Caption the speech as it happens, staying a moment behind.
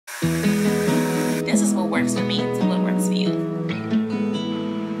This is what works for me. So what works for you?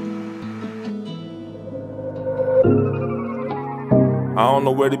 I don't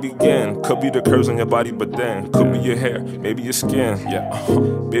know where to begin. Could be the curves on your body, but then could be your hair, maybe your skin. Yeah,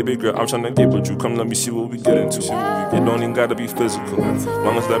 baby girl, I'm tryna get with you. Come, let me see what we get into. It don't even gotta be physical,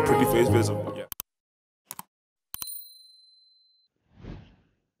 long as that pretty face visible. Yeah.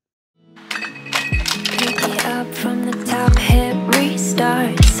 Pick it up from the top, hit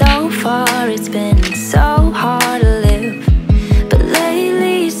restart. So far, it's been so hard to live, but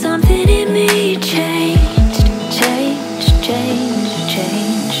lately something in me changed, changed, changed,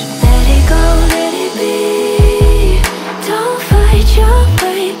 changed. Let it go, let it be. Don't fight your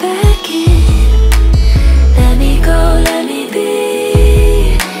way back in. Let me go, let me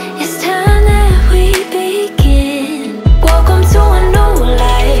be. It's time that we begin. Welcome to a new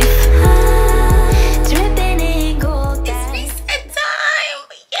life. Dripping in gold. It's reset time!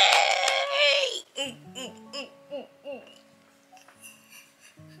 Yay!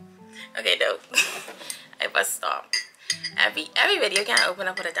 Okay, no. I must stop. Every video can open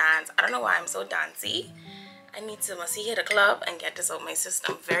up with a dance. I don't know why I'm so dancey. I need to must hit a club and get this out of my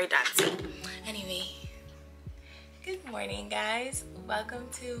system. Very dancey. Anyway, good morning, guys. Welcome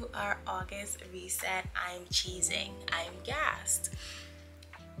to our August reset. I'm cheesing. I'm gassed.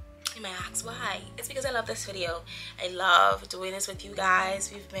 You may ask why. It's because I love this video. I love doing this with you guys.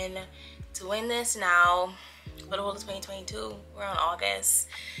 We've been doing this now for the whole of 2022. We're on August.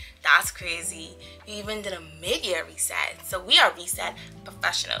 That's crazy. We even did a mid-year reset. So we are reset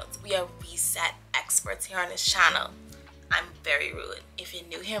professionals. We are reset experts here on this channel. I'm very rude. If you're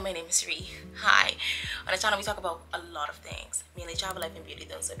new here, my name is Ree. Hi. On the channel, we talk about a lot of things. Mainly travel, life, and beauty,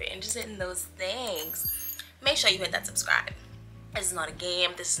 though. So if you're interested in those things, make sure you hit that subscribe. This is not a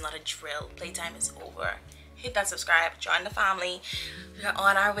game. This is not a drill. Playtime is over. Hit that subscribe. Join the family. We are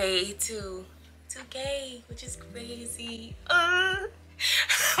on our way to 2K, which is crazy.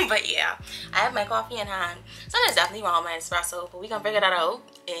 But yeah, I have my coffee in hand. Something's definitely wrong with my espresso, but we can figure that out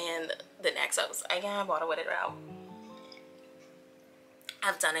in the next episode. I can't bother with it now.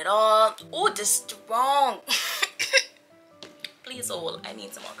 I've done it all. Oh, this strong. Please hold. I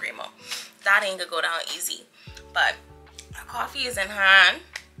need some more creamer. That ain't gonna go down easy. But our coffee is in hand.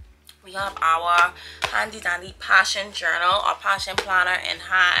 We have our handy dandy passion journal or passion planner in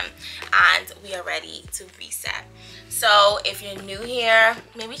hand, and we are ready to reset. So if you're new here,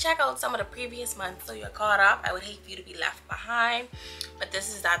 maybe check out some of the previous months so you're caught up. I would hate for you to be left behind, but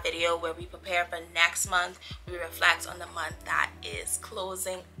this is that video where we prepare for next month. We reflect on the month that is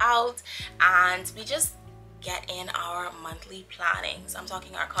closing out, and we just get in our monthly planning. So I'm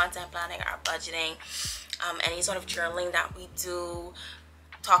talking our content planning, our budgeting, any sort of journaling that we do.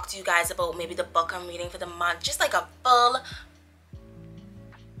 Talk to you guys about maybe the book I'm reading for the month, just like a full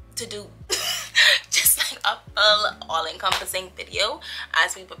to-do just like a full all-encompassing video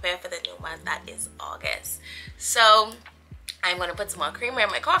as we prepare for the new month that is August. So I'm going to put some more creamer in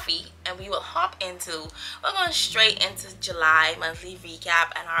my coffee and we will we're going straight into July monthly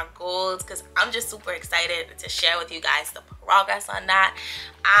recap and our goals, because I'm just super excited to share with you guys the progress on that,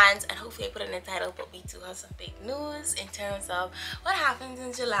 and hopefully I put it in the title, but we do have some big news in terms of what happens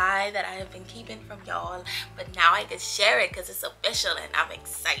in July that I have been keeping from y'all, but now I can share it because it's official and I'm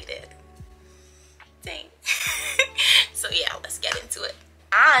excited. Dang. So yeah, let's get into it,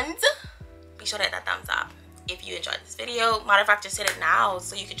 and be sure to hit that thumbs up if you enjoyed this video. Matter of fact, just hit it now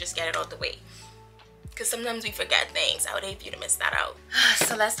so you can just get it out the way, because sometimes we forget things. I would hate for you to miss that out.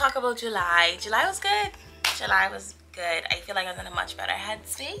 So let's talk about July. July was good. July was good. I feel like I was in a much better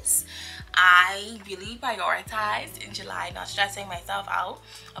headspace. I really prioritized in July not stressing myself out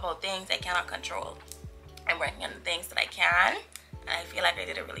about things I cannot control and working on the things that I can, and I feel like I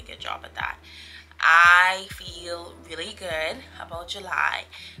did a really good job at that. I feel really good about July.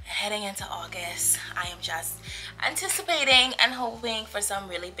 Heading into August, I am just anticipating and hoping for some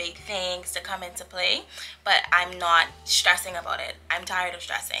really big things to come into play, but I'm not stressing about it. I'm tired of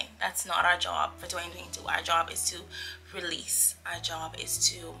stressing. That's not our job for 2022. Our job is to release. Our job is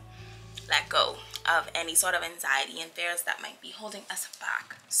to let go of any sort of anxiety and fears that might be holding us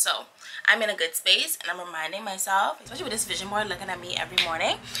back. So I'm in a good space, and I'm reminding myself, especially with this vision board looking at me every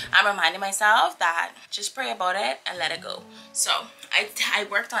morning, I'm reminding myself that just pray about it and let it go. So I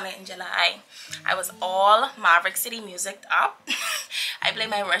worked on it in July. I was all Maverick City music up. I played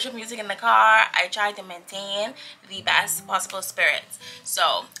my worship music in the car. I tried to maintain the best possible spirits.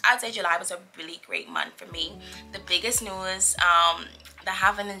 So I'd say July was a really great month for me. The biggest news that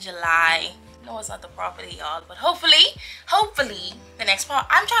happened in July, no, it's not the property, y'all, but hopefully the next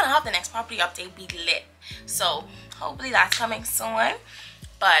I'm trying to have the next property update be lit, so hopefully that's coming soon.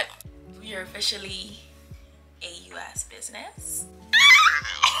 but we are officially a US business.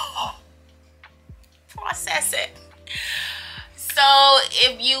 Process it. So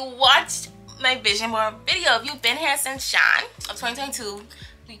if you watched my vision board video, if you've been here since Jan of 2022,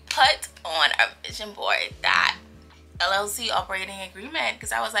 we put on our vision board that LLC operating agreement,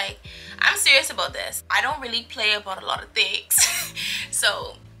 because I was like, I'm serious about this. I don't really play about a lot of things.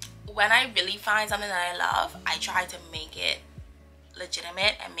 So when I really find something that I love, I try to make it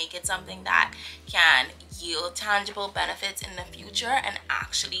legitimate and make it something that can yield tangible benefits in the future and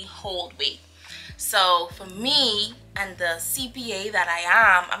actually hold weight. So for me and the CPA that I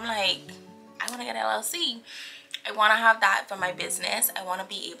am, I'm like, I want to get LLC. I want to have that for my business. I want to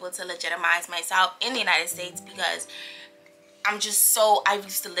be able to legitimize myself in the United States, because I'm just so, I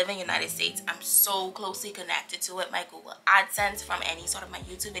used to live in the United States. I'm so closely connected to it. My Google AdSense from any sort of my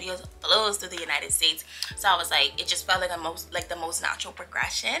YouTube videos flows to the United States. So I was like, it just felt like the most natural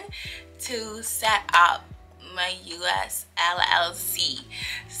progression to set up my US LLC.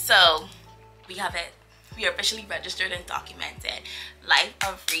 So we have it. We are officially registered and documented. Life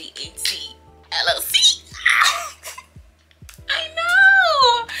of Free HC LLC. I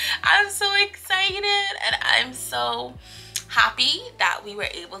know. I'm so excited and I'm so happy that we were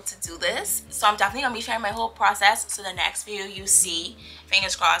able to do this. So I'm definitely gonna be sharing my whole process. So the next video you see,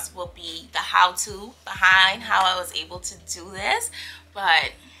 fingers crossed, will be the how-to behind how I was able to do this.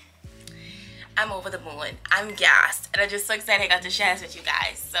 But I'm over the moon. I'm gassed and I'm just so excited I got to share this with you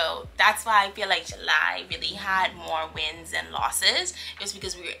guys. So that's why I feel like July really had more wins and losses. It was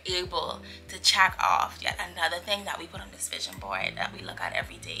because we were able to check off yet another thing that we put on this vision board that we look at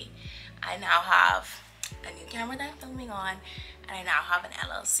every day. I now have a new camera that I'm filming on, and I now have an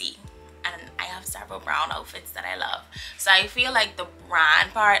LLC, and I have several brown outfits that I love. So I feel like the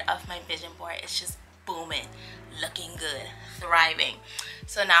brand part of my vision board is just booming, looking good, thriving.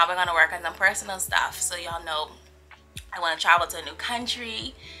 So now we're gonna work on some personal stuff. So y'all know I want to travel to a new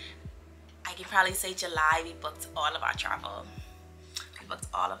country. I can probably say July we booked all of our travel.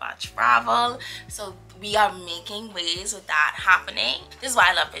 So we are making waves with that happening. This is why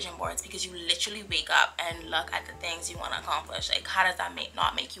I love vision boards, because you literally wake up and look at the things you want to accomplish. Like, how does that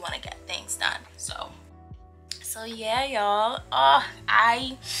not make you want to get things done? So yeah, y'all. Oh,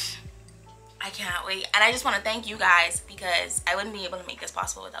 I can't wait. And I just want to thank you guys, because I wouldn't be able to make this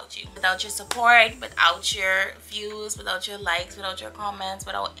possible without you. Without your support, without your views, without your likes, without your comments,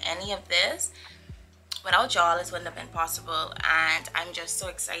 without any of this. Without y'all, this wouldn't have been possible. And I'm just so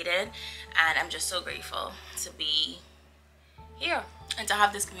excited and I'm just so grateful to be here and to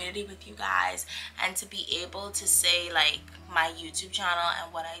have this community with you guys, and to be able to say, like, my YouTube channel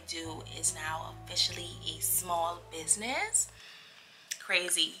and what I do is now officially a small business.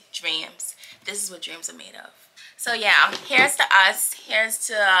 Crazy dreams. This is what dreams are made of. So yeah, here's to us. Here's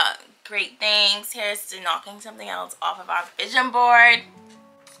to great things. Here's to knocking something else off of our vision board.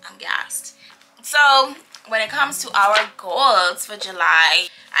 I'm gassed. So when it comes to our goals for July,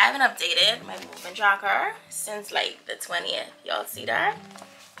 I haven't updated my movement tracker since like the 20th. Y'all see that?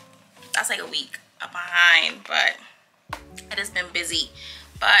 That's like a week behind, but it has been busy.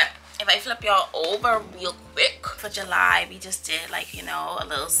 But if I flip y'all over real quick, for July we just did, like, you know, a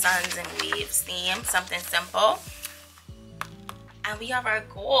little suns and waves theme, something simple. And we have our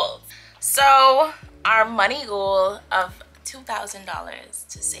goals. So our money goal of $2,000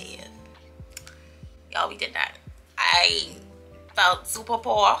 to save. Y'all, we did that. I felt super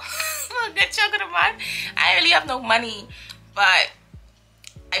poor for a good chunk of the month. I really have no money, but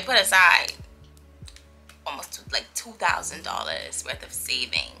I put aside almost like $2,000 worth of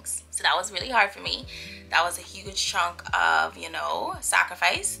savings. So that was really hard for me. That was a huge chunk of, you know,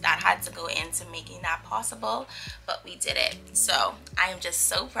 sacrifice that had to go into making that possible, but we did it. So I am just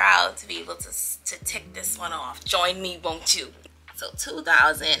so proud to be able to tick this one off. Join me, won't you? So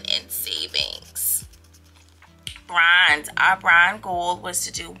 $2,000 in savings. Brand. Our brand goal was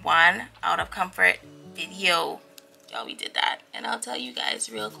to do 1 out of comfort video. Y'all, we did that, and I'll tell you guys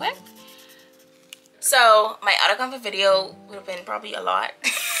real quick. So my out of comfort video would have been probably a lot.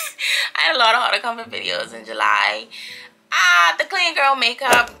 I had a lot of out of comfort videos in July. The clean girl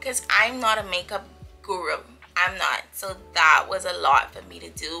makeup, because I'm not a makeup guru. I'm not. So that was a lot for me to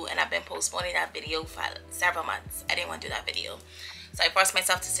do, and I've been postponing that video for several months. I didn't want to do that video. So I forced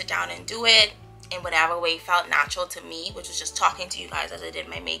myself to sit down and do it in whatever way felt natural to me, which was just talking to you guys as I did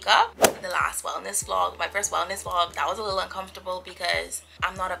my makeup. The last wellness vlog, my first wellness vlog, that was a little uncomfortable because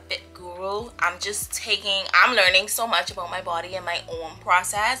I'm not a fit guru. I'm learning so much about my body and my own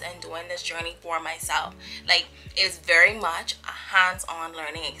process and doing this journey for myself. Like, it is very much a hands-on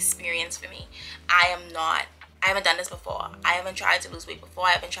learning experience for me. I am not I haven't done this before. I haven't tried to lose weight before.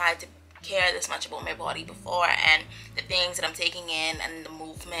 I haven't tried to care this much about my body before, and the things that I'm taking in and the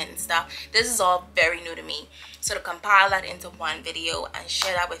movement and stuff. This is all very new to me. So to compile that into one video and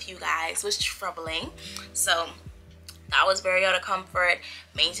share that with you guys was troubling. So that was very out of comfort.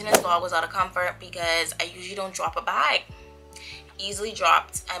 Maintenance vlog was out of comfort because I usually don't drop a bag. Easily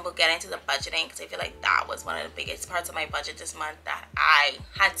dropped, and we'll get into the budgeting because I feel like that was one of the biggest parts of my budget this month that I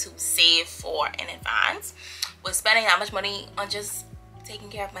had to save for in advance, was spending that much money on just taking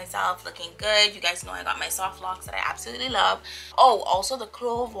care of myself, looking good. You guys know I got my soft locks that I absolutely love. Oh, also the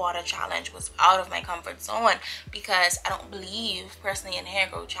clove water challenge was out of my comfort zone because I don't believe personally in hair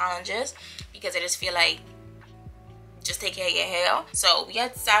growth challenges, because I just feel like just take care of your hair. So we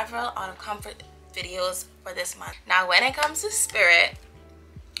had several out of comfort videos for this month. Now when it comes to spirit,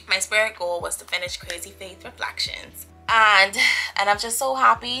 my spirit goal was to finish Crazy Faith Reflections, and I'm just so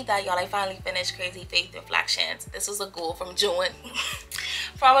happy that y'all, I finally finished Crazy Faith Reflections. This was a goal from June.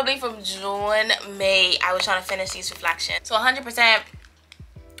 Probably from June, May, I was trying to finish these reflections. So 100%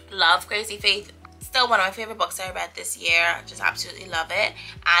 love Crazy Faith. Still one of my favorite books I read this year. Just absolutely love it.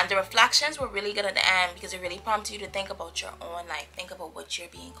 And the reflections were really good at the end because it really prompts you to think about your own life. Think about what you're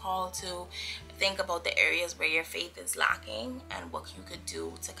being called to. Think about the areas where your faith is lacking and what you could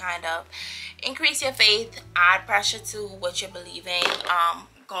do to kind of increase your faith, add pressure to what you're believing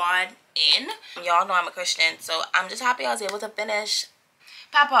God in. Y'all know I'm a Christian, so I'm just happy I was able to finish.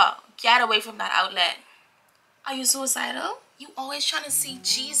 Papa, get away from that outlet. Are you suicidal? You always trying to see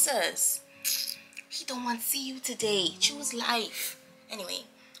Jesus. He don't want to see you today. Choose life. Anyway,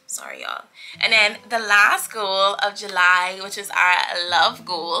 sorry y'all. And then the last goal of July, which is our love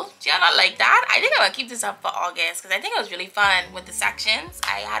goal. Do y'all not like that? I think I'm gonna keep this up for August because I think it was really fun with the sections.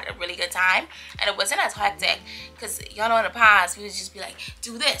 I had a really good time, and it wasn't as hectic because y'all know in the past we would just be like,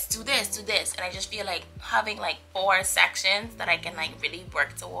 do this, do this, do this, and I just feel like having like 4 sections that I can like really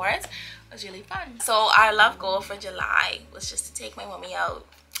work towards was really fun. So our love goal for July was just to take my mommy out.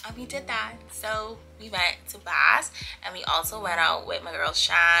 And we did that. So we went to Bass, and we also went out with my girl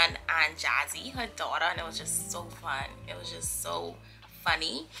Shan and Jazzy, her daughter, and it was just so fun. It was just so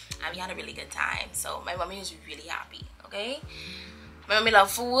funny, and we had a really good time. So my mommy was really happy, okay? My mommy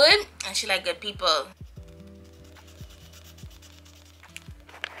love food, and she like good people.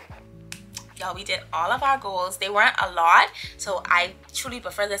 Y'all, we did all of our goals. They weren't a lot, so I truly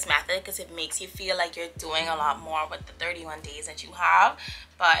prefer this method because it makes you feel like you're doing a lot more with the 31 days that you have.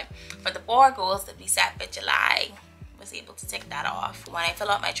 But for the 4 goals that we set for July, I was able to tick that off. When I fill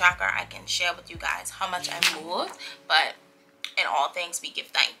out my tracker, I can share with you guys how much I moved, but in all things we give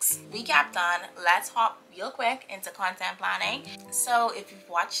thanks. Recap done. Let's hop real quick into content planning. So if you've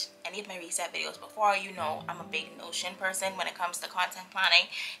watched any of my reset videos before, you know I'm a big Notion person when it comes to content planning.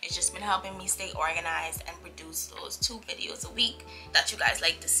 It's just been helping me stay organized and produce those 2 videos a week that you guys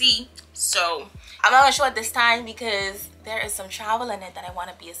like to see. So I'm not gonna show it this time because there is some travel in it that I want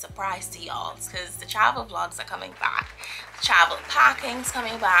to be a surprise to y'all, because the travel vlogs are coming back, travel packing's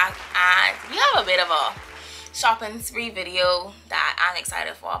coming back, and we have a bit of a shopping spree video that I'm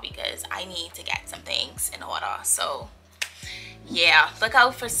excited for because I need to get some things in order. So yeah, look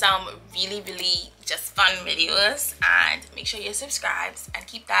out for some really just fun videos, and make sure you're subscribed and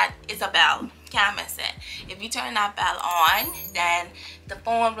keep that Isabel, can't miss it. If you turn that bell on, then the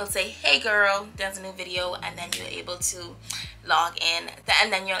phone will say, hey girl, there's a new video, and then you're able to log in,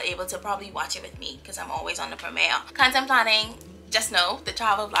 and then you're able to probably watch it with me because I'm always on the premiere. Content planning, just know the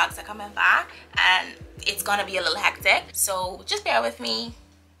travel vlogs are coming back, and it's gonna be a little hectic, so just bear with me,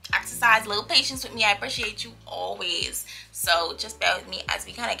 exercise a little patience with me. I appreciate you always, so just bear with me as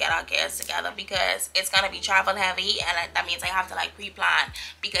we kind of get our gears together because it's gonna be travel heavy, and that means I have to like pre-plan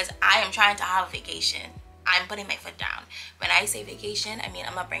because I am trying to have a vacation. I'm putting my foot down. When I say vacation, I mean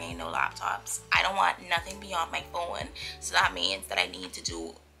I'm not bringing no laptops. I don't want nothing beyond my phone, so that means that I need to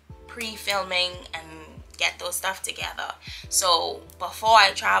do pre-filming and get those stuff together. So before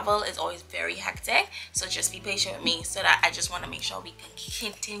I travel is always very hectic, so just be patient with me, so that I just want to make sure we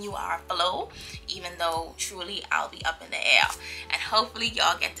can continue our flow, even though truly I'll be up in the air, and hopefully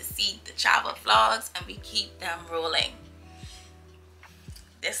y'all get to see the travel vlogs and we keep them rolling.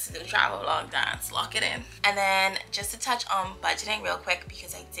 This is the travel vlog dance, lock it in. And then just to touch on budgeting real quick,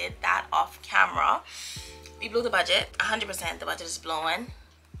 because I did that off camera, we blew the budget 100%. The budget is blowing,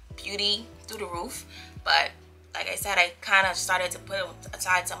 beauty through the roof. But like I said, I kind of started to put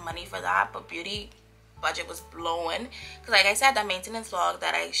aside some money for that, but beauty budget was blowing because like I said, that maintenance vlog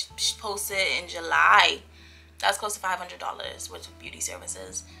that I posted in July, that's close to $500 worth of beauty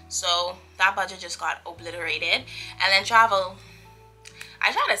services. So that budget just got obliterated. And then travel,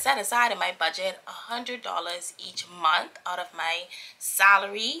 I try to set aside in my budget $100 each month out of my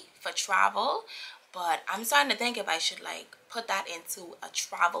salary for travel, but I'm starting to think if I should like put that into a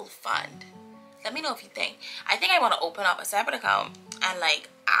travel fund. Let me know if you think. I think I want to open up a separate account and like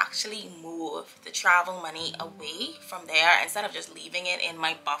actually move the travel money away from there instead of just leaving it in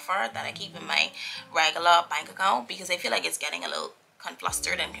my buffer that I keep in my regular bank account, because I feel like it's getting a little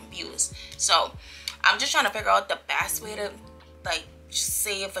flustered and confused. So I'm just trying to figure out the best way to like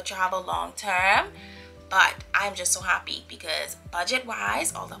save for travel long term. But I'm just so happy because budget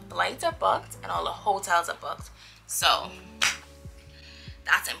wise, all the flights are booked and all the hotels are booked. So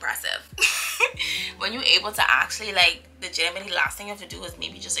that's impressive. When you're able to actually like legitimately, last thing you have to do is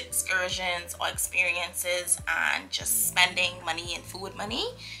maybe just excursions or experiences and just spending money and food money,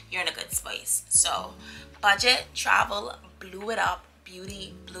 you're in a good space. So budget travel blew it up.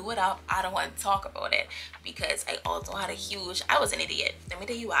 Beauty blew it up. I don't want to talk about it because I also had I was an idiot. Let me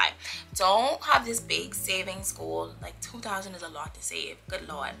tell you why. Don't have this big savings goal. Like 2,000 is a lot to save. Good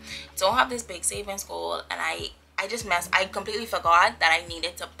Lord. Don't have this big savings goal, and I completely forgot that I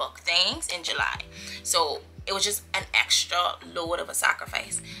needed to book things in July. So it was just an extra load of a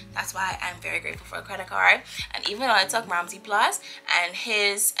sacrifice. That's why I'm very grateful for a credit card. And even though I took Ramsey Plus and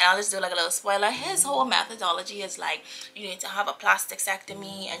I'll just do like a little spoiler, his whole methodology is like, you need to have a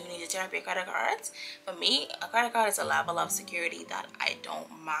plasticectomy and you need to tear up your credit cards. For me, a credit card is a level of security that I don't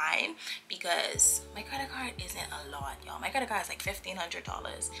mind, because my credit card isn't a lot, y'all. My credit card is like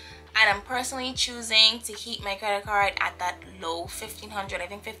 $1,500. And I'm personally choosing to keep my credit card at that low $1,500. I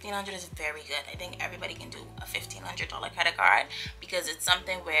think $1,500 is very good. I think everybody can do a $1,500 credit card because it's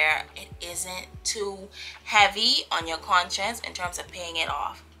something where it isn't too heavy on your conscience in terms of paying it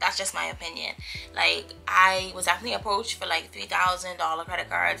off. That's just my opinion. Like, I was definitely approached for like $3,000 credit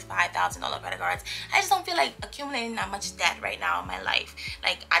cards, $5,000 credit cards. I just don't feel like accumulating that much debt right now in my life.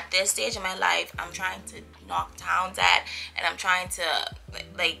 Like, at this stage in my life, I'm trying to knock down debt, and I'm trying to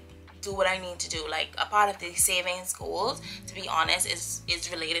like do what I need to do. Like, a part of the savings goals, to be honest, is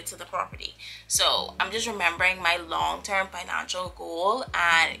related to the property. So I'm just remembering my long-term financial goal,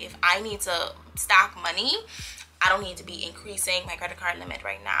 and if I need to stack money, I don't need to be increasing my credit card limit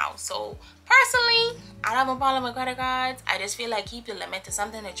right now. So personally, I don't have a problem with credit cards. I just feel like keep the limit to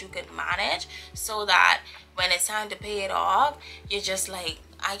something that you could manage, so that when it's time to pay it off, you're just like,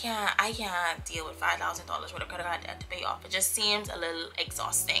 I can't deal with $5,000 worth of credit card debt to pay off. It just seems a little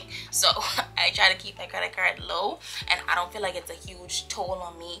exhausting. So I try to keep my credit card low, and I don't feel like it's a huge toll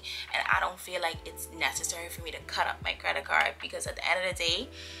on me, and I don't feel like it's necessary for me to cut up my credit card, because at the end of the day,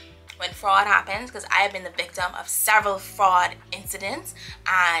 when fraud happens, because I have been the victim of several fraud incidents,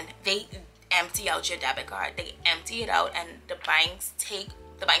 and they empty out your debit card. They empty it out, and the bank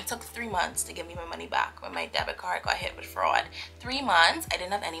took 3 months to give me my money back when my debit card got hit with fraud. 3 months, I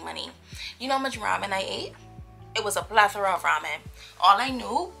didn't have any money. You know how much ramen I ate? It was a plethora of ramen. All I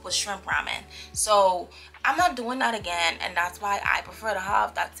knew was shrimp ramen. So I'm not doing that again, and that's why I prefer to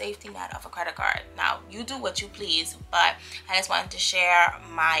have that safety net of a credit card. Now, you do what you please, but I just wanted to share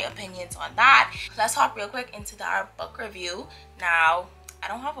my opinions on that. Let's hop real quick into our book review. Now, I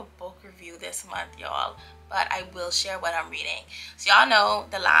don't have a book review this month, y'all, but I will share what I'm reading. So y'all know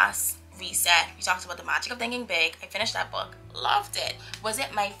the last reset, we talked about The Magic of Thinking Big. I finished that book. Loved it. Was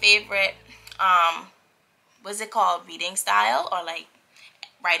it my favorite, was it called reading style or like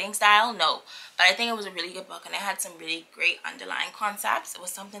writing style? No, but I think it was a really good book, and it had some really great underlying concepts. It was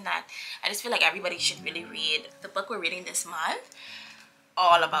something that I just feel like everybody should really read. The book we're reading this month,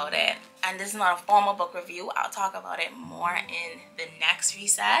 all about it, and this is not a formal book review. I'll talk about it more in the next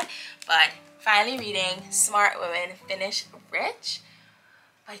reset. But finally reading Smart Women Finish Rich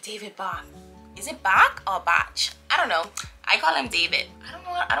by David Bach. Is it Bach or Bach? I don't know. I call him David. I don't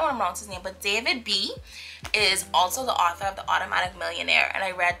want to pronounce his name, but David B is also the author of The Automatic Millionaire, and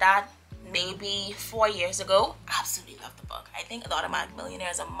I read that maybe 4 years ago. Absolutely love the book. I think The Automatic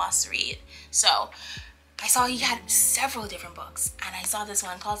Millionaire is a must read. So I saw he had several different books, and I saw this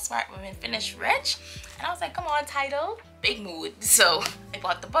one called Smart Women Finish Rich, and I was like, come on, title, big mood. So I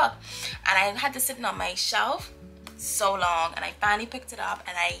bought the book, and I had this sitting on my shelf so long, and I finally picked it up,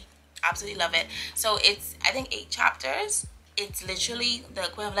 and I absolutely love it. So it's, I think, 8 chapters. It's literally the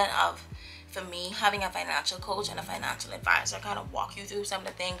equivalent of, for me, having a financial coach and a financial advisor kind of walk you through some of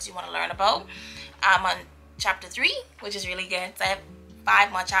the things you want to learn about. I'm on chapter 3, which is really good. So I have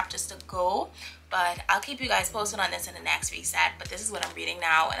 5 more chapters to go, but I'll keep you guys posted on this in the next reset. But this is what I'm reading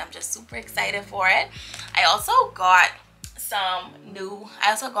now, and I'm just super excited for it. I also got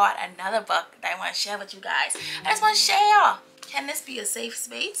another book that I want to share with you guys. I just want to share. Can this be a safe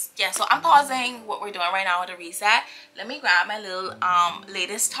space? Yeah, so I'm pausing what we're doing right now with the reset. Let me grab my little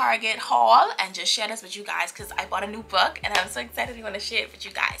latest Target haul and just share this with you guys because I bought a new book and I'm so excited to want to share it with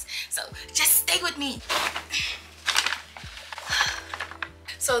you guys. So just stay with me.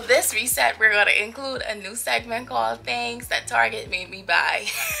 So this reset, we're going to include a new segment called Things That Target Made Me Buy.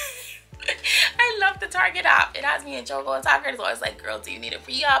 I love the Target app. It has me in chokehold. Target is always like, girl, do you need a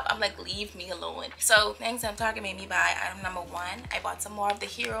re-up? I'm like, leave me alone. So things that Target made me buy. Item number 1, I bought some more of the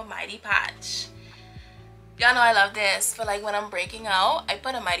Hero Mighty Patch. Y'all know I love this. For like when I'm breaking out, I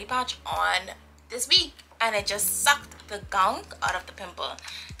put a Mighty Patch on this week and it just sucked the gunk out of the pimple.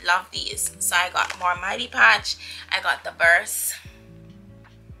 Love these. So I got more Mighty Patch. I got the Burst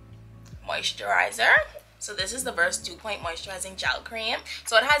moisturizer. So this is the Burst 2-Point Moisturizing Gel Cream.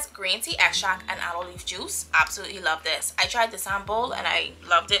 So it has green tea extract and aloe leaf juice. Absolutely love this. I tried the sample and I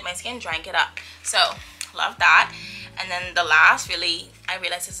loved it. My skin drank it up. So love that. And then the last, really, I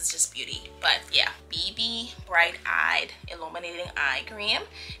realized this is just beauty. But yeah, BB Bright Eyed Illuminating Eye Cream.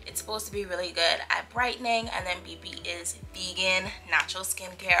 It's supposed to be really good at brightening. And then BB is vegan, natural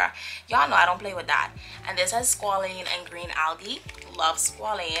skincare. Y'all know I don't play with that. And this has squalane and green algae. Love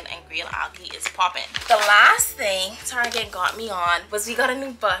squalane and green algae is popping. The last thing Target got me on was we got a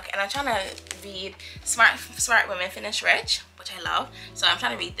new book. And I'm trying to read Smart Women Finish Rich, which I love. So I'm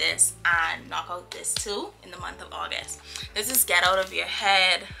trying to read this and knock out this too in the month of August. This is Get Out of Your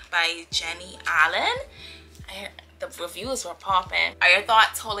Head by Jenny Allen. The reviews were popping. Are your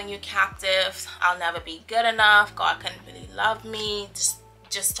thoughts holding you captive? I'll never be good enough. God couldn't really love me.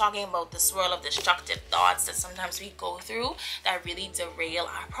 Just talking about the swirl of destructive thoughts that sometimes we go through that really derail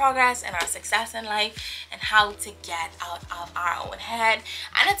our progress and our success in life, and how to get out of our own head.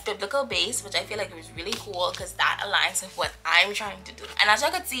 And it's biblical based, which I feel like it was really cool because that aligns with what I'm trying to do. And as you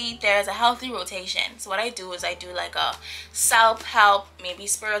can see, there's a healthy rotation. So what I do is I do like a self-help, maybe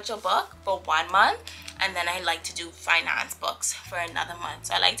spiritual book for 1 month, and then I like to do finance books for another month.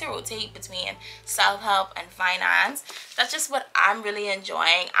 So I like to rotate between self-help and finance. That's just what I'm really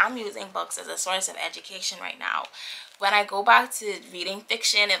enjoying. I'm using books as a source of education right now. When I go back to reading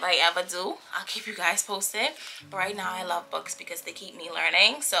fiction, if I ever do, I'll keep you guys posted. But right now I love books because they keep me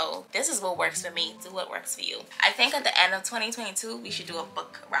learning. So this is what works for me. Do what works for you. I think at the end of 2022, we should do a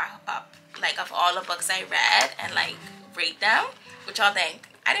book wrap up, like of all the books I read and like rate them. What y'all think?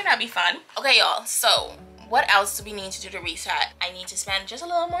 I think that'd be fun. Okay, y'all, so what else do we need to do to reset? I need to spend just a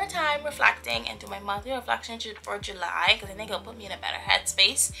little more time reflecting and do my monthly reflection for July, because I think it'll put me in a better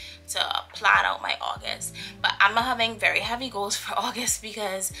headspace to plan out my August. But I'm not having very heavy goals for August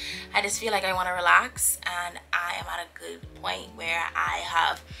because I just feel like I want to relax, and I am at a good point where I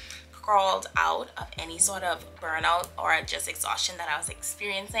have crawled out of any sort of burnout or just exhaustion that I was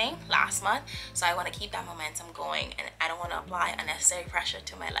experiencing last month. So I want to keep that momentum going, and I don't want to apply unnecessary pressure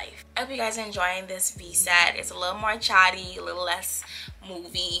to my life. I hope you guys are enjoying this reset. It's a little more chatty, a little less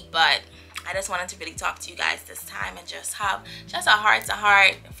movie, but I just wanted to really talk to you guys this time and just have just a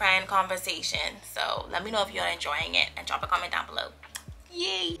heart-to-heart friend conversation. So let me know if you're enjoying it and drop a comment down below.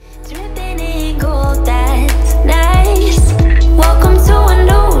 Yay! Dripping in gold, that's nice. Welcome to a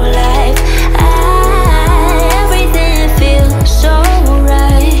new life. Everything feels so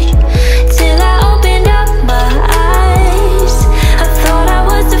right till I opened up my eyes. I thought I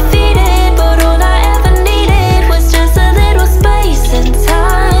was defeated, but all I ever needed was just a little space and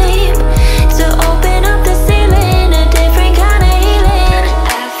time to open up the ceiling, a different kind of healing.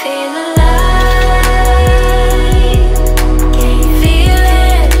 I feel alive. Can you feel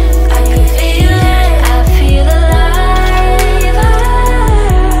it? I can feel it. I feel alive.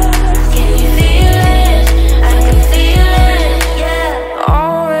 Can you feel it? I can feel it. Yeah.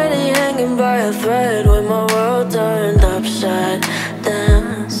 Already hanging by a thread with my world turned upside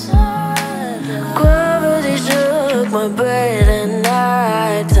down. Gravity shook my bed and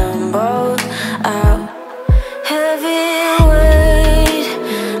I tumbled out. Heavy weight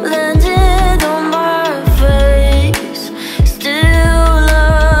landed on my face, still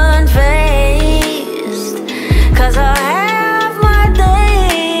unfazed, 'cause I have my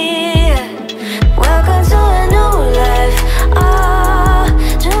day. Welcome to a new life.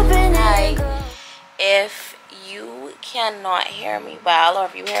 Jumping in. If you cannot hear me well, or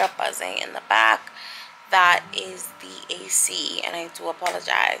if you hear a buzzing in the back, that is the AC, and I do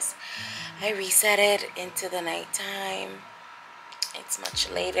apologize. I reset it into the nighttime. It's much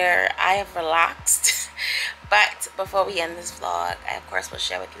later. I have relaxed. But before we end this vlog, I of course will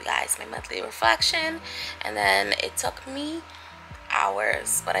share with you guys my monthly reflection. And then it took me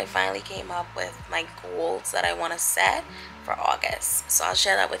hours, but I finally came up with my goals that I want to set for August. So I'll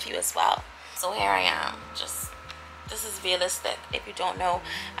share that with you as well. So here I am, just this is realistic. If you don't know,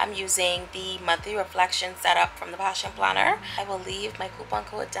 I'm using the monthly reflection setup from the Passion Planner. I will leave my coupon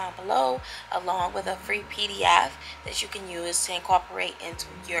code down below along with a free PDF that you can use to incorporate into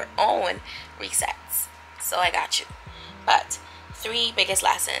your own resets. So I got you. But 3 biggest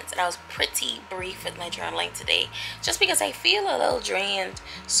lessons, and I was pretty brief with my journaling today just because I feel a little drained,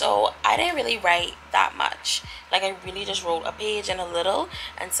 so I didn't really write that much. Like, I really just wrote a page and a little,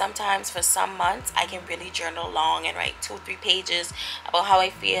 and sometimes for some months I can really journal long and write 2-3 pages about how I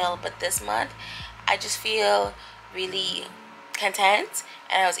feel, but this month I just feel really content,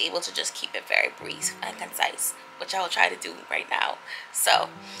 and I was able to just keep it very brief and concise, which I will try to do right now. So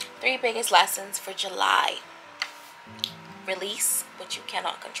 3 biggest lessons for July. Release what you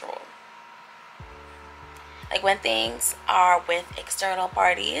cannot control. Like, when things are with external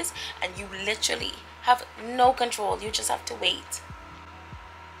parties and you literally have no control, you just have to wait.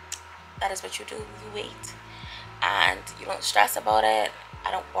 That is what you do. You wait, and you don't stress about it.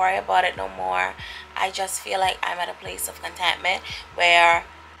 I don't worry about it no more. I just feel like I'm at a place of contentment where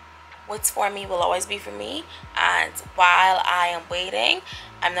what's for me will always be for me, and while I am waiting,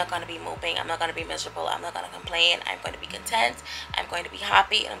 I'm not going to be moping, I'm not going to be miserable, I'm not going to complain. I'm going to be content, I'm going to be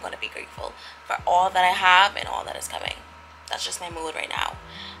happy, and I'm going to be grateful for all that I have and all that is coming. That's just my mood right now.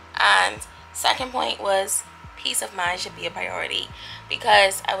 And second point was peace of mind should be a priority,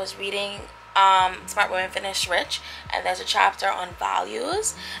 because I was reading Smart Women Finish Rich, and there's a chapter on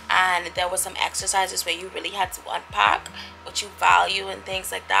values, and there was some exercises where you really had to unpack what you value and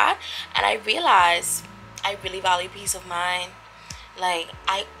things like that, and I realized I really value peace of mind.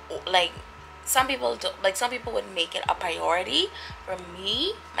 Some people would make it a priority. For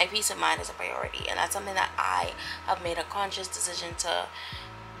me, my peace of mind is a priority, and that's something that I have made a conscious decision to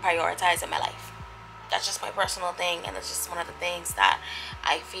prioritize in my life. That's just my personal thing, and it's just one of the things that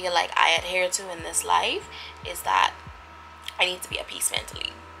I feel like I adhere to in this life, is that I need to be at peace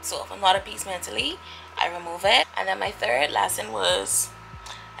mentally. So if I'm not at peace mentally, I remove it. And then my third lesson was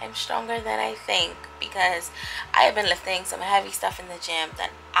I'm stronger than I think, because I have been lifting some heavy stuff in the gym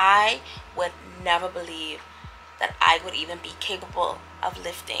that I would never believe that I would even be capable of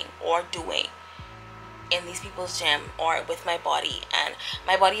lifting or doing in these people's gym or with my body. And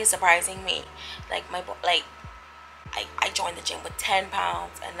my body is surprising me. I joined the gym with 10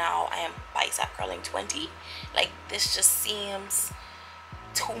 pounds, and now I am bicep curling 20. Like, this just seems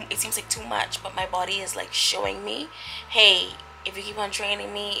like too much, but my body is like showing me, hey, if you keep on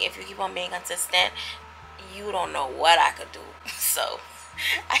training me, if you keep on being consistent, you don't know what I could do. So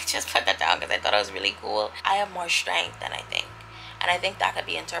I just put that down because I thought it was really cool. I have more strength than I think, and I think that could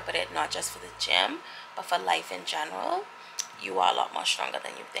be interpreted not just for the gym, but for life in general. You are a lot more stronger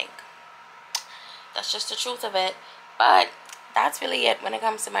than you think. That's just the truth of it. But that's really it when it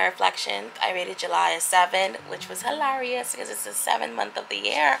comes to my reflections. I rated July a 7, which was hilarious because it's the 7th month of the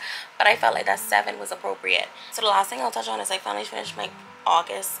year, but I felt like that 7 was appropriate. So the last thing I'll touch on is I finally finished my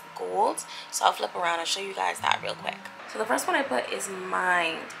August goals, so I'll flip around and show you guys that real quick. So the first one I put is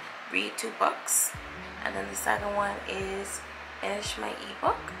mind, read 2 books, and then the second one is finish my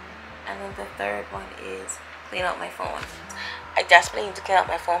ebook, and then the third one is clean out my phone. I desperately need to clean out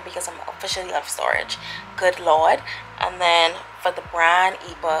my phone because I'm officially out of storage. Good Lord. And then for the brand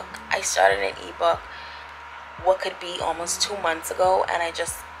ebook, I started an ebook what could be almost 2 months ago, and I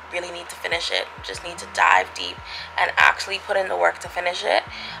just really need to finish it. Just need to dive deep and actually put in the work to finish it.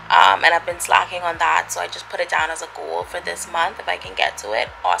 And I've been slacking on that, so I just put it down as a goal for this month. If I can get to it,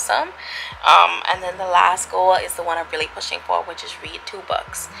 awesome. And then the last goal is the one I'm really pushing for, which is read 2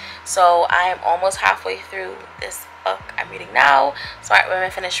 books. So I am almost halfway through this book I'm reading now, Smart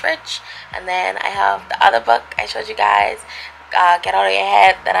Women Finish Rich, and then I have the other book I showed you guys, Get Out of Your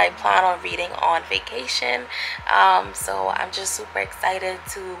Head, that I plan on reading on vacation. So I'm just super excited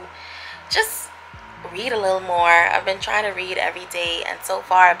to just read a little more. I've been trying to read every day, and so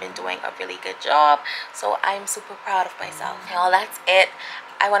far I've been doing a really good job, so I'm super proud of myself. Well, that's it.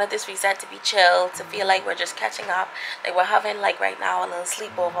 I wanted this reset to be chill, to feel like we're just catching up, like we're having like right now a little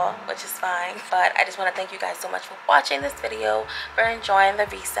sleepover, which is fine. But I just want to thank you guys so much for watching this video, for enjoying the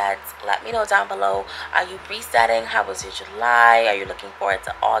resets. Let me know down below, are you resetting? How was your July? Are you looking forward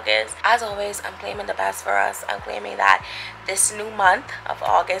to August? As always, I'm claiming the best for us. I'm claiming that this new month of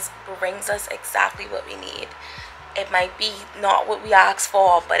August brings us exactly what we need. It might be not what we asked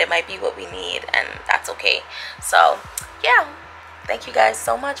for, but it might be what we need, and that's okay. So yeah, thank you guys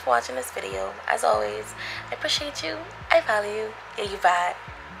so much for watching this video. As always, I appreciate you, I value you. Yeah, you bad.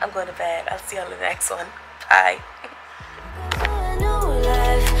 I'm going to bed. I'll see you on the next one. Bye.